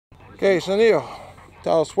Okay, so Neil,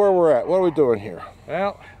 tell us where we're at. What are we doing here?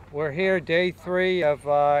 Well, we're here day 3 of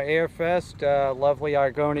AirFest, lovely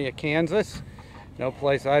Argonia, Kansas. No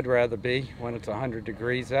place I'd rather be when it's 100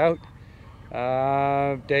 degrees out.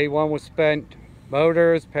 Day 1 was spent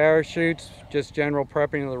motors, parachutes, just general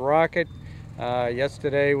prepping of the rocket.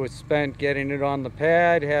 Yesterday was spent getting it on the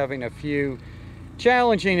pad, having a few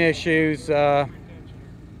challenging issues,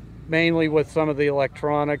 mainly with some of the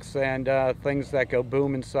electronics and things that go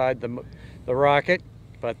boom inside the rocket,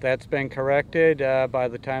 but that's been corrected. By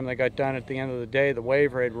the time they got done at the end of the day, the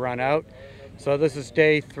waver had run out. So this is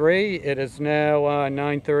day 3. It is now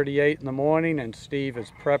 9:38 in the morning, and Steve is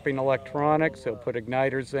prepping electronics. He'll put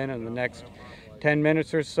igniters in the next 10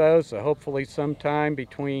 minutes or so, so hopefully sometime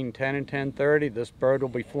between 10 and 10:30 this bird will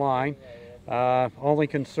be flying. Only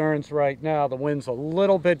concerns right now, the wind's a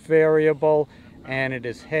little bit variable and it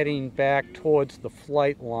is heading back towards the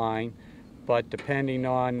flight line, but depending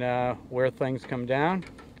on where things come down,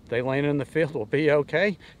 if they land in the field, we'll be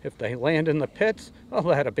okay. If they land in the pits, well,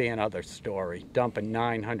 that'll be another story. Dumping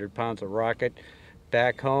 900 pounds of rocket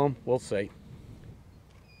back home, we'll see.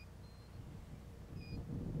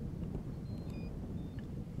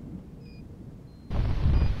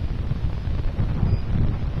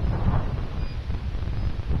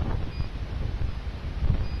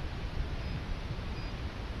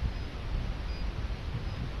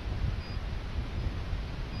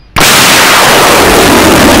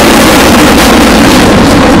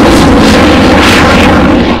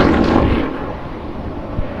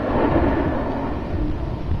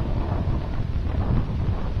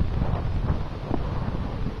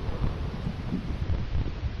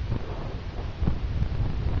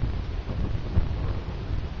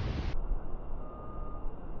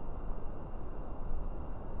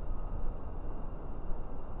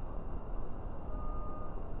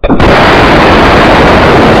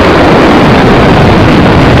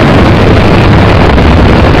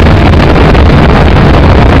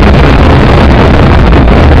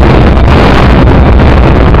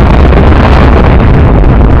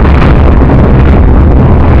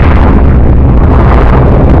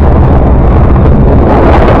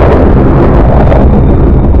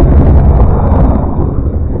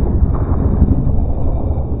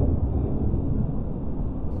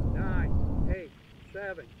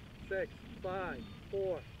 Seven, 6, 5,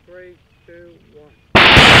 4, 3, 2, 1.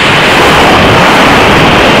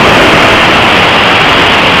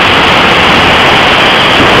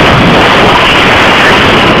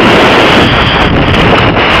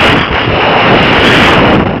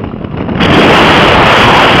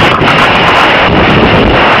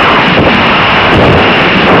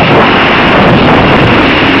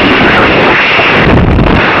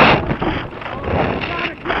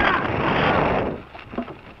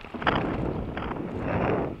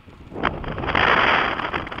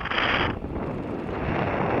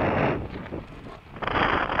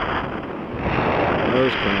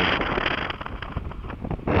 Nose cone.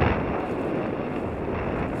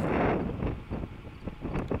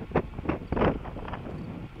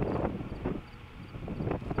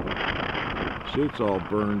 Chute's all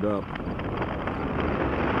burned up. Isn't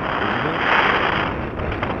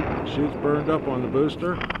it? Chute's burned up on the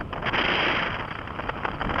booster.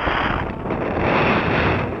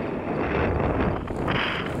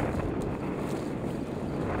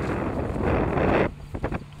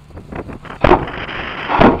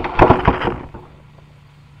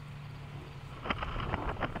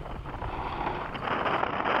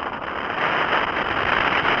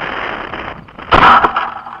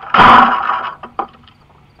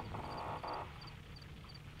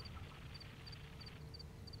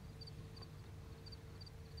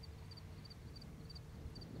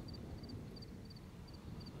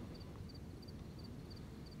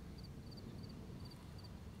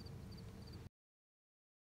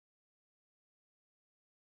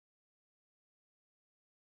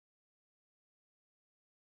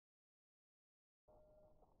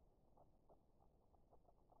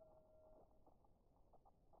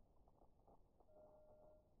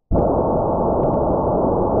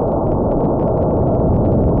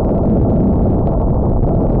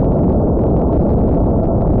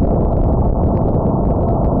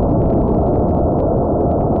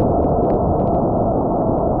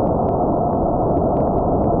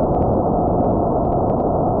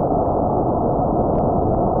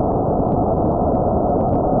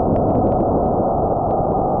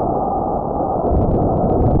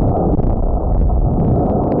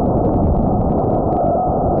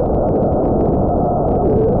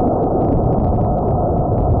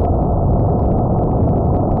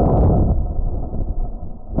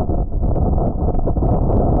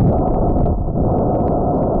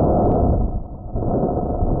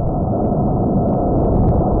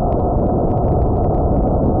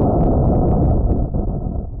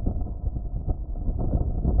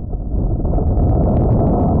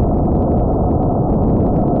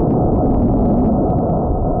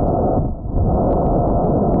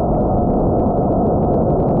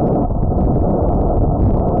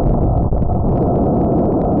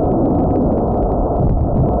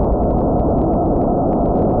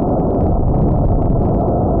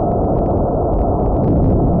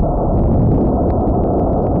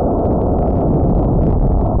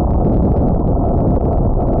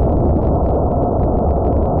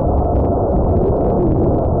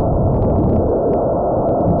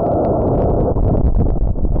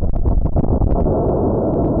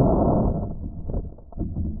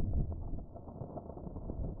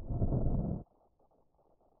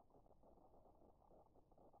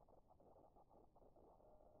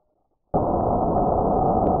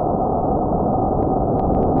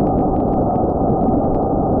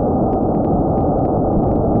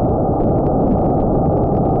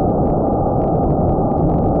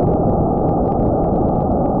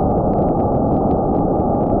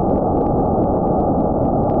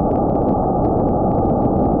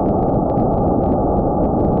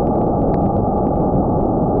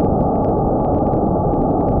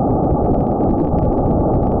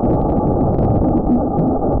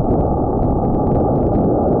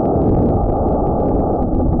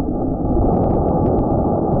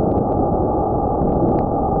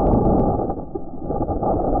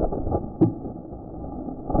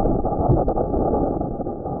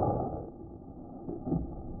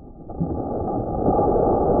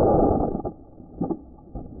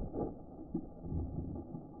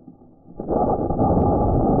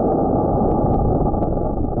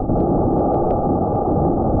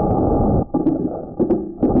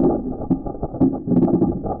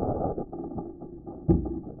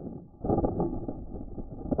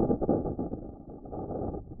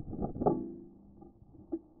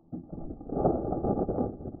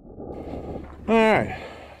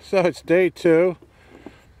 So it's day 2.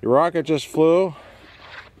 Your rocket just flew.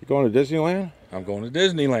 You going to Disneyland? I'm going to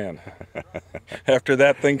Disneyland. After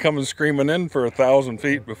that thing coming screaming in for 1,000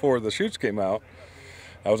 feet before the chutes came out,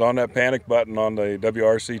 I was on that panic button on the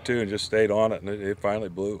WRC2 and just stayed on it, and it finally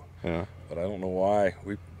blew. Yeah. But I don't know why.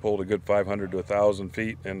 We pulled a good 500 to 1,000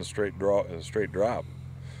 feet in a straight drop,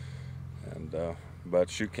 and but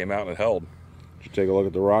chute came out and it held. Did you take a look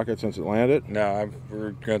at the rocket since it landed? No,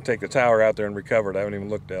 we're going to take the tower out there and recover it. I haven't even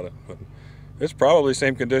looked at it, but it's probably the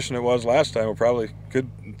same condition it was last time. We probably could,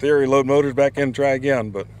 in theory, load motors back in and try again,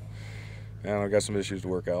 but I've got some issues to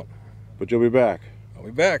work out. But you'll be back. I'll be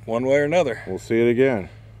back one way or another. We'll see it again.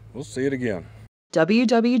 We'll see it again.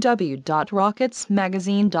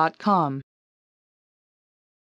 www.rocketsmagazine.com